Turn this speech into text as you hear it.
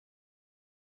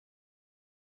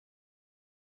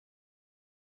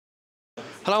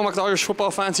Hello, back to Irish Football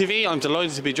Fan TV. I'm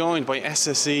delighted to be joined by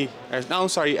SWAI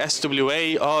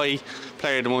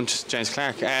Player of the Month, James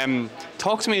Clarke.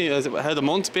 Talk to me how the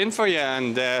month's been for you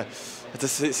and the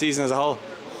season as a whole.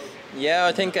 Yeah,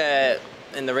 I think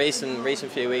in the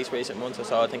recent few weeks, recent months or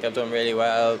so, I think I've done really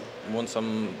well. Once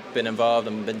I'm been involved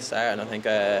and been starting, I think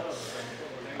I've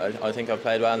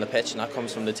played well on the pitch, and that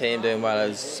comes from the team doing well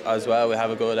as well. We have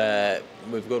a good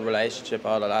good relationship,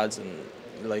 all the lads, and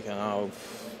like, you know,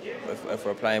 if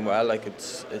we're playing well, like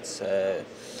it's good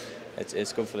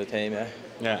for the team, yeah.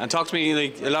 Yeah, and talk to me,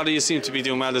 like, a lot of you seem to be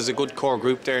doing well. There's a good core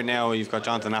group there now. You've got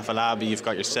Jonathan Afalabi, you've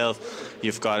got yourself,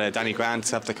 you've got Danny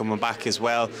Grant after coming back as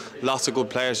well. Lots of good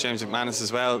players, James McManus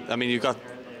as well. I mean, you've got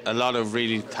a lot of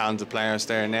really talented players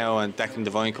there now, and Declan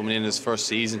Devine coming in his first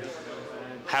season.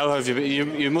 How have you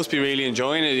been? You must be really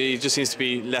enjoying it. It just seems to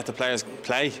be let the players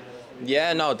play.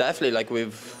 Yeah, no, definitely. Like,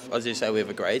 as you say, we have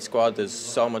a great squad. There's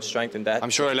so much strength in depth.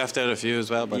 I'm sure I left out a few as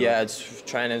well. Yeah,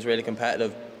 training's really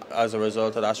competitive as a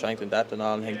result of that strength and depth and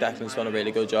all. And I think Declan's done a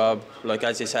really good job. Like,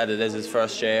 as you said, it is his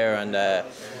first year, and there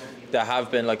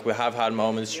have been, like, we have had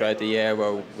moments throughout the year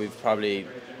where we've probably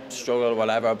struggled or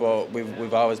whatever, but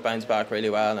we've always bounced back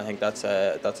really well, and I think that's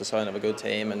a sign of a good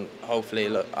team. And hopefully,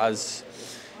 look, as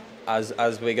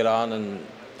we get on and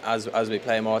as we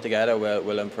play more together,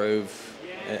 we'll improve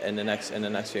in the next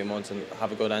few months and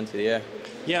have a good end to the year.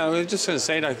 Yeah, I was just going to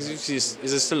say that, because is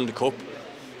it still in the cup?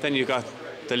 Then you've got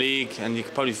the league, and you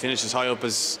could probably finish as high up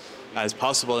as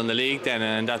possible in the league then,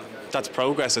 and that's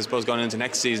progress, I suppose, going into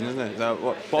next season, isn't it? So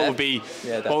what would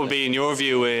be in your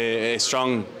view a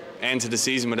strong end to the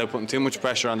season without putting too much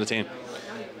pressure on the team?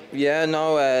 Yeah,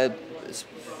 no, it's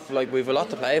like we've a lot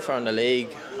to play for in the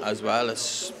league as well.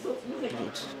 It's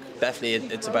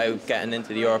about getting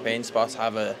into the European spots,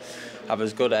 have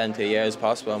as good an end to the year as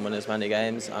possible and win as many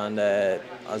games, and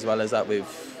as well as that,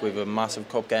 we've a massive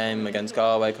cup game against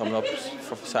Galway coming up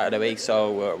for Saturday week, so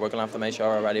we're going to have to make sure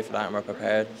we're ready for that and we're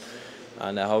prepared,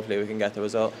 and hopefully we can get the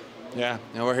result. Yeah,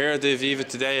 now we're here at the Viva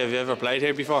today. Have you ever played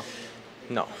here before?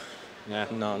 No. Yeah.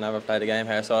 No, never played a game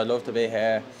here, so I'd love to be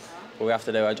here, but we have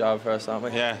to do our job first, don't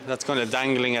we? Yeah, that's kind of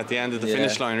dangling at the end of the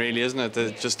finish line, really, isn't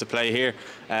it? Just to play here.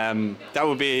 That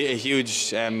would be a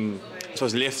huge, I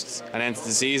suppose, lift and end to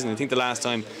the season. I think the last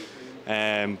time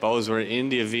Bohs were in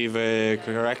the Aviva,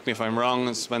 correct me if I'm wrong,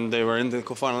 it's when they were in the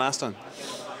cup final last time.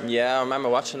 Yeah, I remember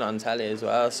watching it on telly as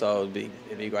well, so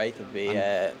it'd be great to be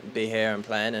here and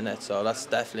playing in it. So that's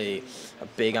definitely a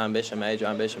big ambition, major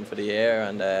ambition for the year,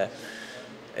 and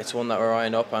it's one that we're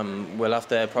eyeing up, and we'll have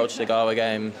to approach the Galway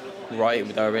game right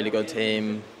with our really good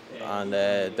team, and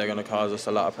they're going to cause us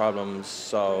a lot of problems,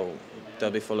 so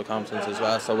they'll be full of confidence as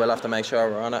well, so we'll have to make sure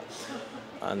we're on it,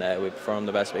 and we perform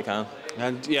the best we can.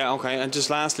 And yeah, okay, and just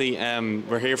lastly,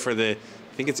 we're here for I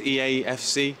think it's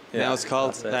EAFC now it's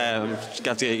called.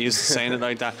 Got to get used to saying it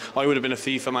like that. I would have been a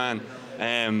FIFA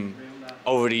man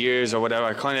over the years or whatever.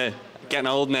 I kind of getting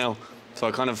old now, so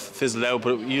I kind of fizzled out,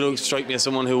 but you don't strike me as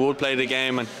someone who would play the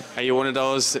game. And are you one of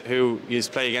those who you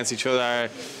play against each other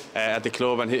at the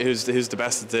club, and who's the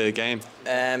best at the game?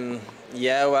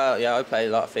 Yeah, well, yeah, I play a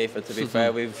lot of FIFA, to be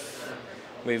fair.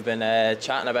 We've been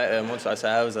chatting about it amongst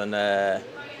ourselves, and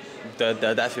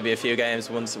there'll definitely be a few games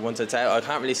once it's out. I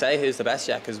can't really say who's the best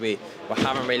yet, because we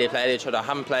haven't really played each other. I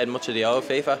haven't played much of the old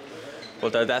FIFA,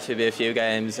 but there'll definitely be a few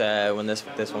games when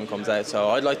this one comes out. So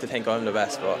I'd like to think I'm the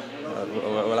best, but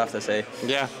we'll have to see.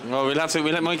 Yeah, well, we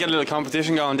might get a little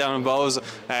competition going down in Bohs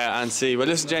and see. Well,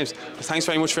 listen, James, thanks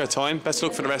very much for your time. Best of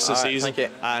luck for the rest of the season.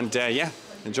 Thank you. And yeah,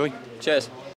 enjoy. Cheers.